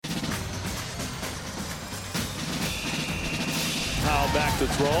back to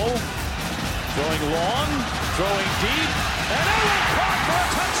throw. Throwing long, throwing deep, and Allen caught for a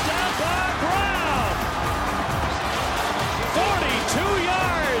touchdown by Brown. 42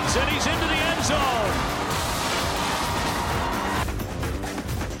 yards, and he's into the end zone.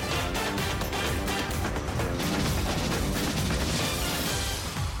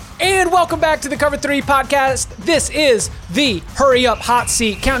 And welcome back to the Cover 3 podcast. This is the Hurry Up Hot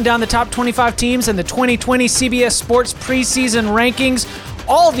Seat, counting down the top 25 teams in the 2020 CBS Sports preseason rankings.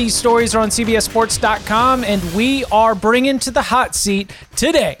 All these stories are on CBSSports.com, and we are bringing to the hot seat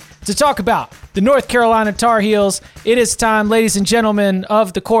today to talk about the North Carolina Tar Heels. It is time, ladies and gentlemen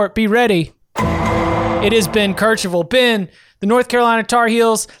of the court, be ready. It is Ben Kercheval. Ben, the North Carolina Tar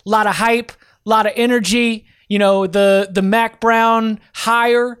Heels, a lot of hype, a lot of energy. You know, the Mack Brown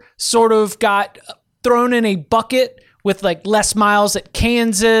hire sort of got thrown in a bucket with like Les Miles at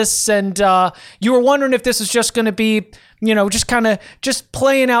Kansas. And you were wondering if this was just going to be, you know, just kind of just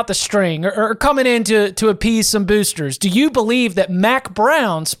playing out the string or coming in to appease some boosters. Do you believe that Mack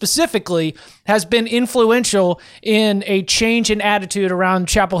Brown specifically has been influential in a change in attitude around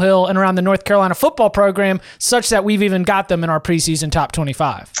Chapel Hill and around the North Carolina football program such that we've even got them in our preseason top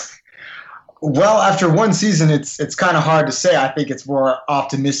 25? Well, after one season, it's kind of hard to say. I think it's more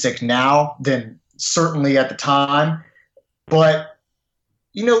optimistic now than certainly at the time. But,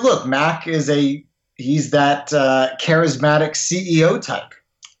 you know, look, Mack he's that charismatic CEO type.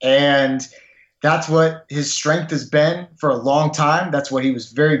 And that's what his strength has been for a long time. That's what he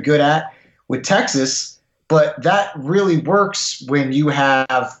was very good at with Texas. But that really works when you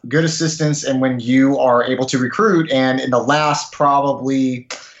have good assistants and when you are able to recruit. And in the last probably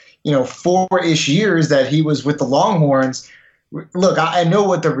 4-ish years that he was with the Longhorns, look, I know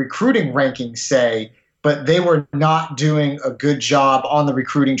what the recruiting rankings say, but they were not doing a good job on the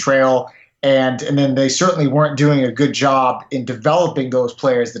recruiting trail. And then they certainly weren't doing a good job in developing those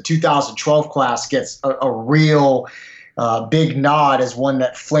players. The 2012 class gets a real big nod as one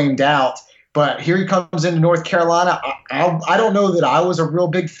that flamed out. But here he comes into North Carolina. I don't know that I was a real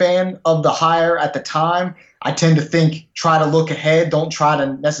big fan of the hire at the time. I tend to think, try to look ahead, don't try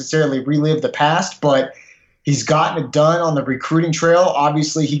to necessarily relive the past, but he's gotten it done on the recruiting trail.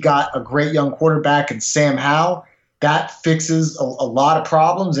 Obviously, he got a great young quarterback in Sam Howell. That fixes a lot of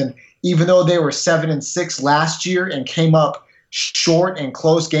problems. And even though they were 7-6 last year and came up short in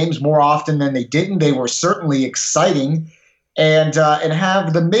close games more often than they didn't, they were certainly exciting and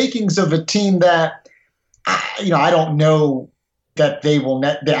have the makings of a team that, I don't know that they will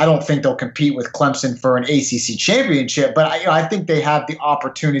I don't think they'll compete with Clemson for an ACC championship, but I think they have the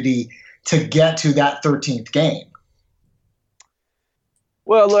opportunity to get to that 13th game.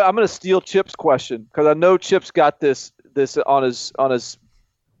 Well, look, I'm going to steal Chip's question because I know Chip's got this on his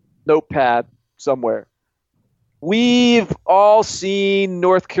notepad somewhere. We've all seen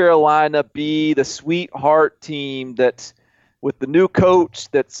North Carolina be the sweetheart team that, with the new coach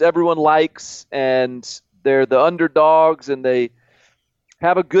that everyone likes, and they're the underdogs, and they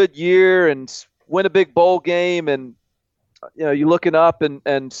have a good year and win a big bowl game, and you're looking up and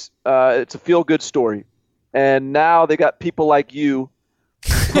it's a feel-good story. And now they got people like you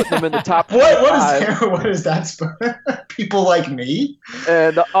putting them in the top 25. What is that? People like me?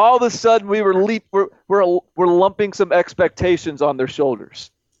 And all of a sudden we're lumping some expectations on their shoulders.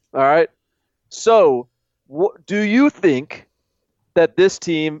 All right? So do you think that this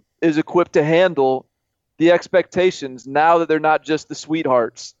team is equipped to handle the expectations now that they're not just the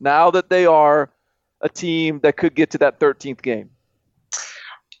sweethearts, now that they are a team that could get to that 13th game?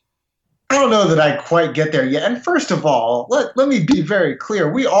 I don't know that I quite get there yet. And first of all, let me be very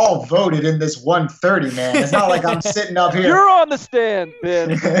clear. We all voted in this 130, man. It's not like I'm sitting up here. You're on the stand, Ben.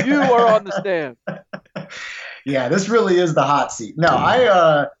 You are on the stand. Yeah, this really is the hot seat. No,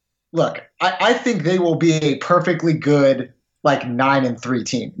 I think they will be a perfectly good 9-3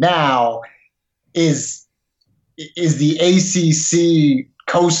 team. Now, is the ACC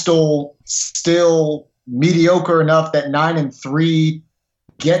Coastal still mediocre enough that 9-3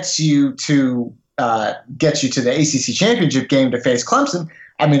 gets you to the ACC championship game to face Clemson?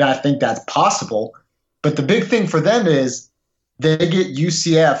 I mean, I think that's possible. But the big thing for them is they get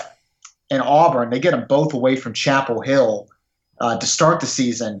UCF and Auburn. They get them both away from Chapel Hill to start the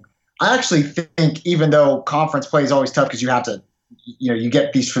season. I actually think, even though conference play is always tough because you have to, you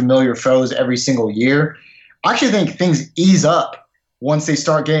get these familiar foes every single year, I actually think things ease up once they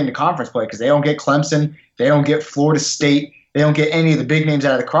start getting to conference play because they don't get Clemson, they don't get Florida State, they don't get any of the big names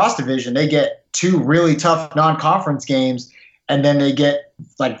out of the cross division. They get 2 really tough non-conference games, and then they get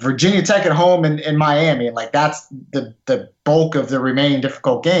Virginia Tech at home and Miami, and that's the bulk of the remaining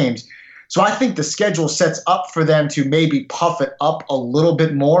difficult games. So I think the schedule sets up for them to maybe puff it up a little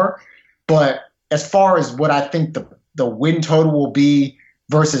bit more. But as far as what I think the win total will be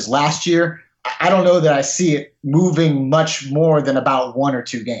versus last year, I don't know that I see it moving much more than about 1 or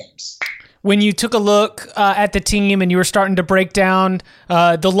 2 games. When you took a look at the team and you were starting to break down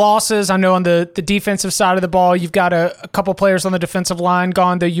the losses, I know on the defensive side of the ball, you've got a couple players on the defensive line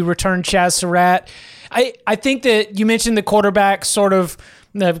gone, though you returned Chaz Surratt. I think that you mentioned the quarterback sort of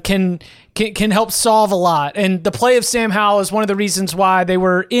can help solve a lot. And the play of Sam Howell is one of the reasons why they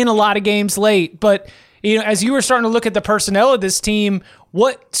were in a lot of games late. But as you were starting to look at the personnel of this team,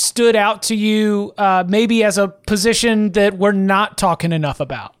 what stood out to you maybe as a position that we're not talking enough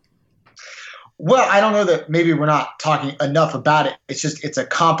about? Well, I don't know that maybe we're not talking enough about it. It's a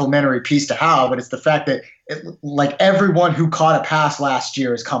complementary piece to Howell, but it's the fact that like everyone who caught a pass last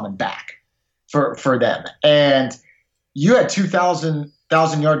year is coming back for them. And you had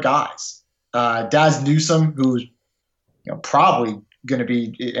 2,000-yard guys. Daz Newsome, who's probably going to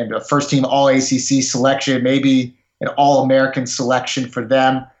be in a first-team All-ACC selection, maybe an All-American selection for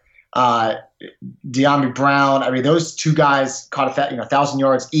them. De'Ami Brown. I mean, those 2 guys caught 1,000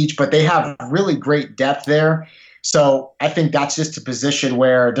 yards each, but they have really great depth there. So I think that's just a position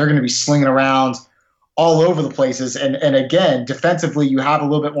where they're going to be slinging around all over the places. And again, defensively, you have a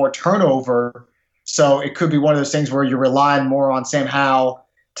little bit more turnover. So it could be one of those things where you're relying more on Sam Howell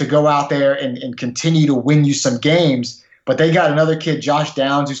to go out there and continue to win you some games. But they got another kid, Josh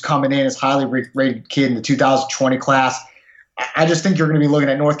Downs, who's coming in as highly rated kid in the 2020 class. I just think you're going to be looking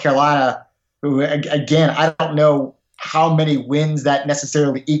at North Carolina, who, again, I don't know how many wins that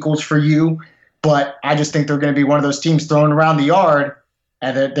necessarily equals for you, but I just think they're going to be one of those teams throwing around the yard,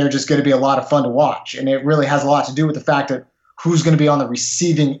 and they're just going to be a lot of fun to watch. And it really has a lot to do with the fact that who's going to be on the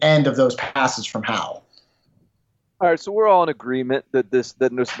receiving end of those passes from Howell. All right, so we're all in agreement that this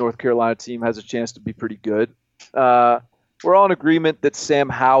North Carolina team has a chance to be pretty good. We're all in agreement that Sam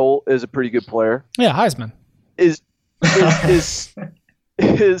Howell is a pretty good player. Yeah, Heisman. Is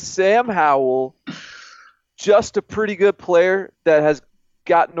Sam Howell just a pretty good player that has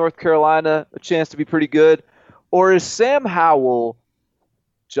got North Carolina a chance to be pretty good? Or is Sam Howell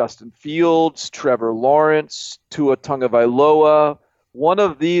Justin Fields, Trevor Lawrence, Tua Tagovailoa, one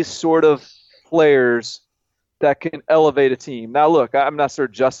of these sort of players that can elevate a team? Now, look, I'm not sure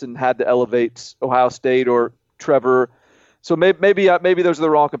Justin had to elevate Ohio State or Trevor, so maybe those are the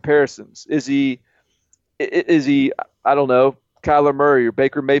wrong comparisons. Is he I don't know, Kyler Murray or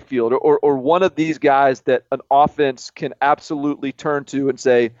Baker Mayfield or one of these guys that an offense can absolutely turn to and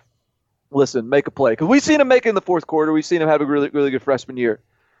say, listen, make a play? Because we've seen him make it in the fourth quarter. We've seen him have a really, really good freshman year.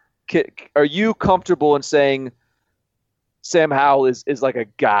 Are you comfortable in saying Sam Howell is like a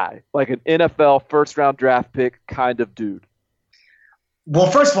guy, like an NFL first-round draft pick kind of dude? Well,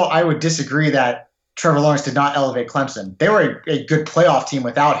 first of all, I would disagree that Trevor Lawrence did not elevate Clemson. They were a good playoff team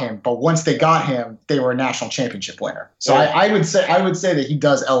without him, but once they got him, they were a national championship winner. So yeah. I would say that he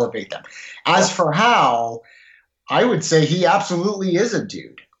does elevate them. As for Howell, I would say he absolutely is a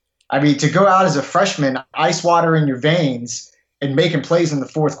dude. I mean, to go out as a freshman, ice water in your veins, and making plays in the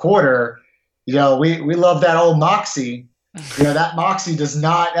fourth quarter, we love that old moxie. That moxie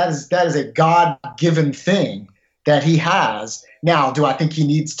that is a God-given thing that he has. Now, do I think he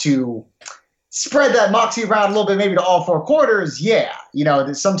needs to spread that moxie around a little bit, maybe to all 4 quarters? Yeah.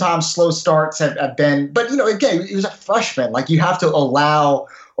 Sometimes slow starts have been, but again, he was a freshman. Like, you have to allow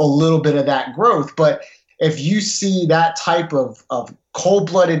a little bit of that growth. But if you see that type of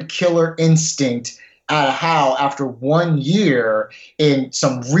cold-blooded killer instinct out of Howell after 1 year in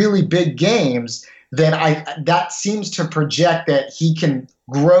some really big games, then that seems to project that he can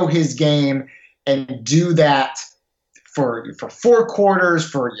grow his game and do that for 4 quarters,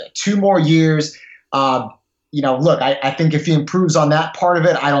 for 2 more years. Look, I think if he improves on that part of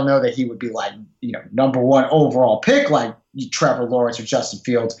it, I don't know that he would be like, number 1 overall pick like Trevor Lawrence or Justin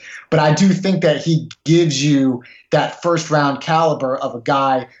Fields. But I do think that he gives you that first round caliber of a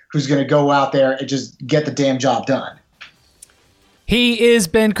guy who's going to go out there and just get the damn job done. He is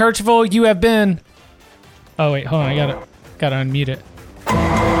Ben Kercheval. You have been. Oh wait, hold on. I gotta unmute it.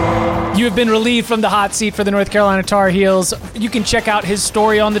 You have been relieved from the hot seat for the North Carolina Tar Heels. You can check out his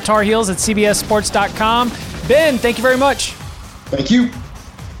story on the Tar Heels at cbssports.com. Ben, thank you very much. Thank you.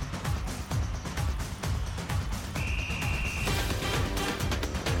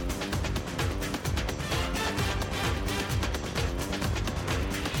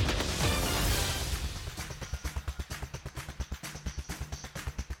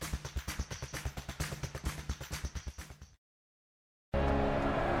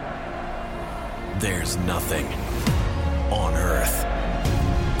 There's nothing on earth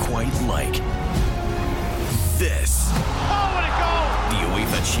quite like this. Oh, what a goal! The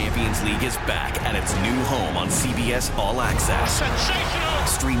UEFA Champions League is back at its new home on CBS All Access. Sensational!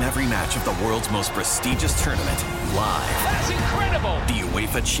 Stream every match of the world's most prestigious tournament live. That's incredible! The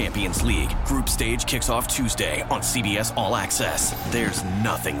UEFA Champions League group stage kicks off Tuesday on CBS All Access. There's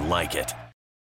nothing like it.